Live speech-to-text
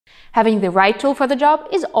Having the right tool for the job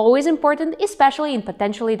is always important, especially in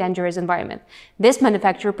potentially dangerous environments. This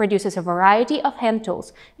manufacturer produces a variety of hand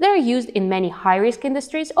tools that are used in many high-risk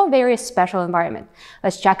industries or various special environments.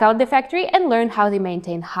 Let's check out the factory and learn how they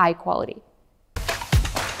maintain high quality.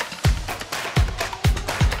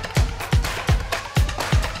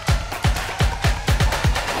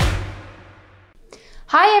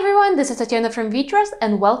 Hi everyone, this is Tatiana from VTrust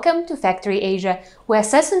and welcome to Factory Asia. We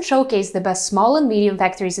assess and showcase the best small and medium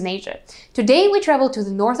factories in Asia. Today we travel to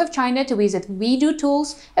the north of China to visit Wedo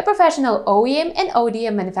Tools, a professional OEM and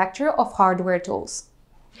ODM manufacturer of hardware tools.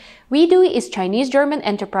 Wedo is a Chinese-German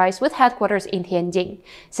enterprise with headquarters in Tianjin.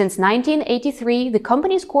 Since 1983, the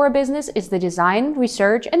company's core business is the design,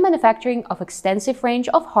 research, and manufacturing of extensive range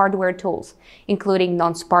of hardware tools, including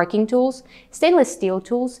non-sparking tools, stainless steel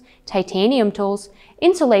tools, titanium tools,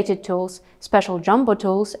 insulated tools, special jumbo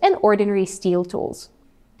tools, and ordinary steel tools.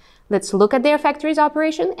 Let's look at their factory's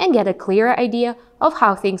operation and get a clearer idea of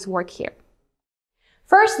how things work here.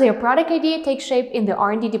 First, their product idea takes shape in the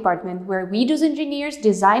R&D department, where Wedo's engineers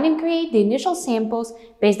design and create the initial samples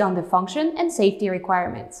based on the function and safety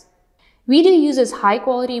requirements. Wedo uses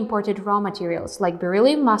high-quality imported raw materials like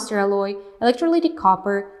beryllium master alloy, electrolytic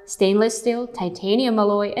copper, stainless steel, titanium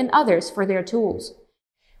alloy, and others for their tools.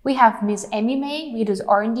 We have Ms. Emmy May, Wedo's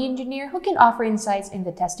R&D engineer, who can offer insights in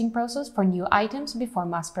the testing process for new items before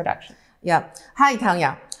mass production. Yeah. Hi,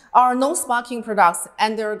 Tanya. Our non-sparking products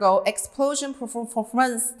undergo explosion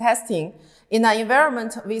performance testing in an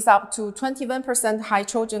environment with up to 21%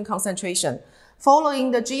 hydrogen concentration,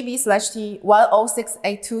 following the GB/T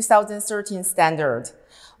 106A/2013 standard.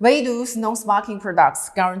 Wedo's non-sparking products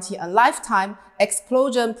guarantee a lifetime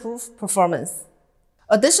explosion-proof performance.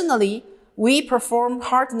 Additionally, we perform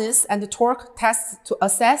hardness and torque tests to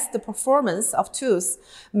assess the performance of tools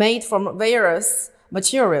made from various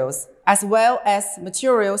materials, as well as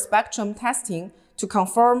material spectrum testing to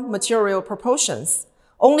confirm material proportions.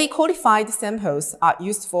 Only qualified samples are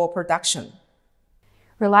used for production.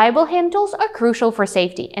 Reliable hand tools are crucial for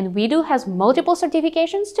safety, and Wedo has multiple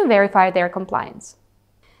certifications to verify their compliance.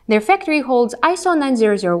 Their factory holds ISO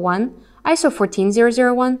 9001, ISO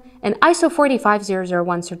 14001, and ISO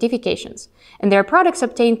 45001 certifications, and their products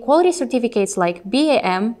obtain quality certificates like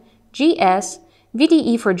BAM, GS,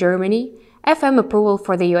 VDE for Germany, FM approval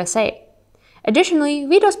for the USA. Additionally,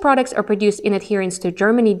 Wedo's products are produced in adherence to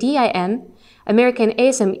Germany DIN, American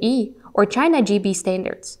ASME, or China GB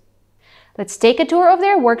standards. Let's take a tour of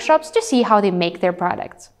their workshops to see how they make their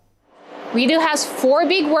products. Wedo has 4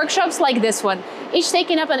 big workshops like this one, each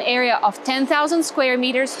taking up an area of 10,000 square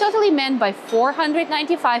meters, totally manned by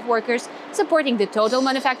 495 workers, supporting the total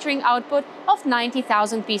manufacturing output of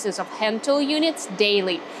 90,000 pieces of hand tool units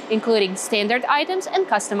daily, including standard items and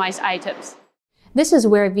customized items. This is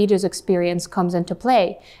where Wedo's experience comes into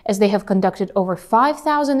play, as they have conducted over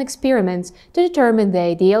 5,000 experiments to determine the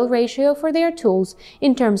ideal ratio for their tools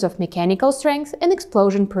in terms of mechanical strength and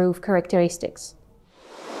explosion-proof characteristics.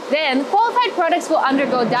 Then, qualified products will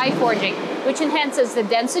undergo die forging, which enhances the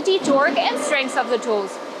density, torque, and strength of the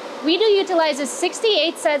tools. Wedo utilizes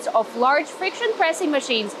 68 sets of large friction pressing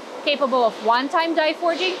machines capable of one-time die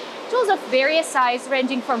forging, tools of various sizes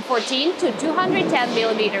ranging from 14 to 210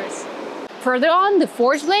 millimeters. Further on, the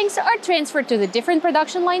forged blanks are transferred to the different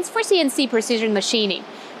production lines for CNC precision machining,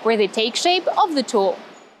 where they take shape of the tool.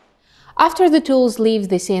 After the tools leave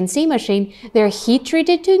the CNC machine, they are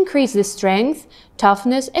heat-treated to increase the strength,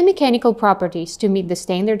 toughness, and mechanical properties to meet the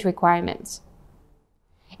standard requirements.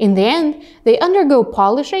 In the end, they undergo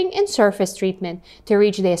polishing and surface treatment to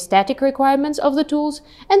reach the aesthetic requirements of the tools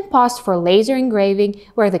and pass for laser engraving,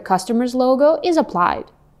 where the customer's logo is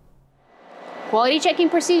applied. Quality checking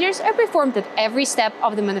procedures are performed at every step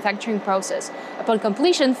of the manufacturing process. Upon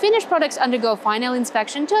completion, finished products undergo final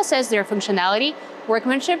inspection to assess their functionality,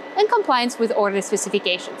 workmanship, and compliance with order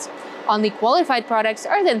specifications. Only qualified products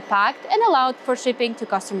are then packed and allowed for shipping to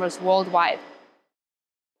customers worldwide.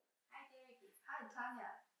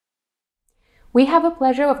 We have a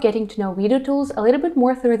pleasure of getting to know Wedo Tools a little bit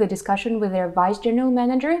more through the discussion with their Vice General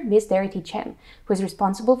Manager, Ms. Darity Chen, who is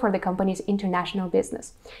responsible for the company's international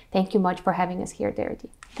business. Thank you much for having us here, Darity.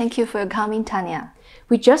 Thank you for coming, Tanya.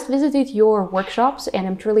 We just visited your workshops and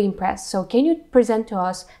I'm truly impressed. So can you present to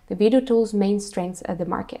us the Wedo Tools' main strengths at the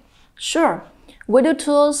market? Sure. Wedo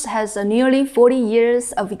Tools has nearly 40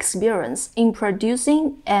 years of experience in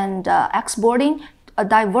producing and exporting a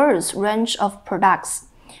diverse range of products,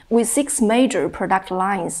 with 6 major product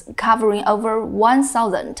lines covering over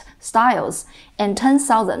 1,000 styles and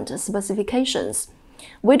 10,000 specifications.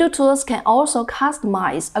 Wedo Tools can also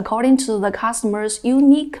customize according to the customer's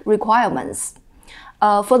unique requirements.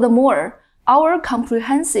 Furthermore, Our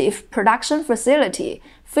comprehensive production facility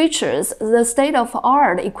features the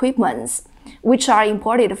state-of-the-art equipments, which are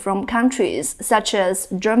imported from countries such as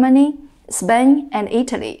Germany, Spain, and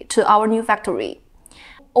Italy to our new factory.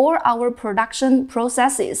 All our production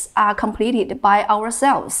processes are completed by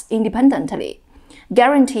ourselves independently,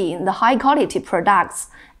 guaranteeing the high-quality products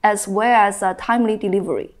as well as a timely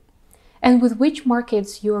delivery. And with which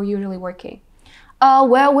markets you are usually working?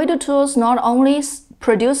 Well, Wedo Tools not only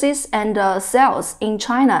produces and sells in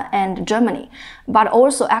China and Germany, but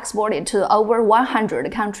also exported to over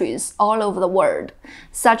 100 countries all over the world,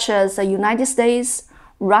 such as the United States,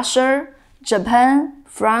 Russia, Japan,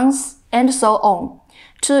 France, and so on.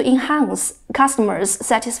 To enhance customers'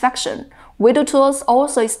 satisfaction, Wedo Tools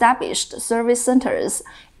also established service centers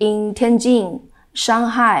in Tianjin,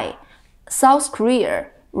 Shanghai, South Korea,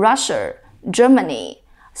 Russia, Germany,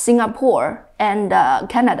 Singapore, and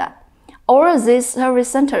Canada. All these service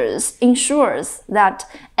centers ensures that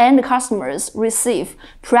end customers receive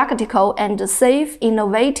practical and safe,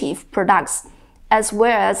 innovative products, as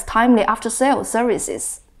well as timely after-sales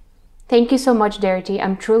services. Thank you so much, Darity.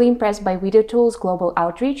 I'm truly impressed by Wedo Tools' global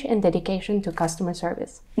outreach and dedication to customer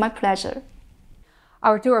service. My pleasure.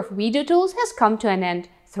 Our tour of Wedo Tools has come to an end.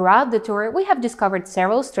 Throughout the tour, we have discovered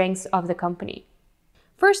several strengths of the company.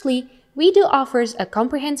 Firstly, Wedo offers a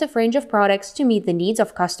comprehensive range of products to meet the needs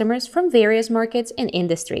of customers from various markets and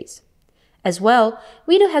industries. As well,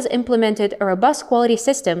 Wedo has implemented a robust quality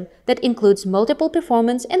system that includes multiple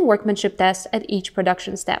performance and workmanship tests at each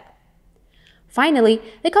production step. Finally,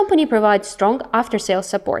 the company provides strong after-sales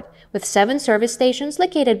support, with 7 service stations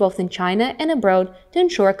located both in China and abroad to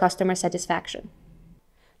ensure customer satisfaction.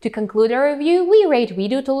 To conclude our review, we rate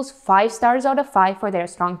Wedo Tools 5 stars out of 5 for their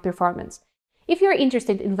strong performance. If you're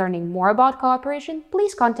interested in learning more about cooperation,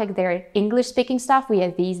 please contact their English-speaking staff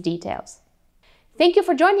via these details. Thank you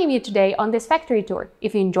for joining me today on this factory tour.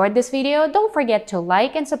 If you enjoyed this video, don't forget to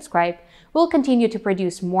like and subscribe. We'll continue to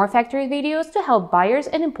produce more factory videos to help buyers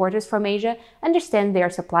and importers from Asia understand their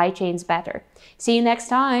supply chains better. See you next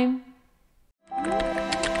time!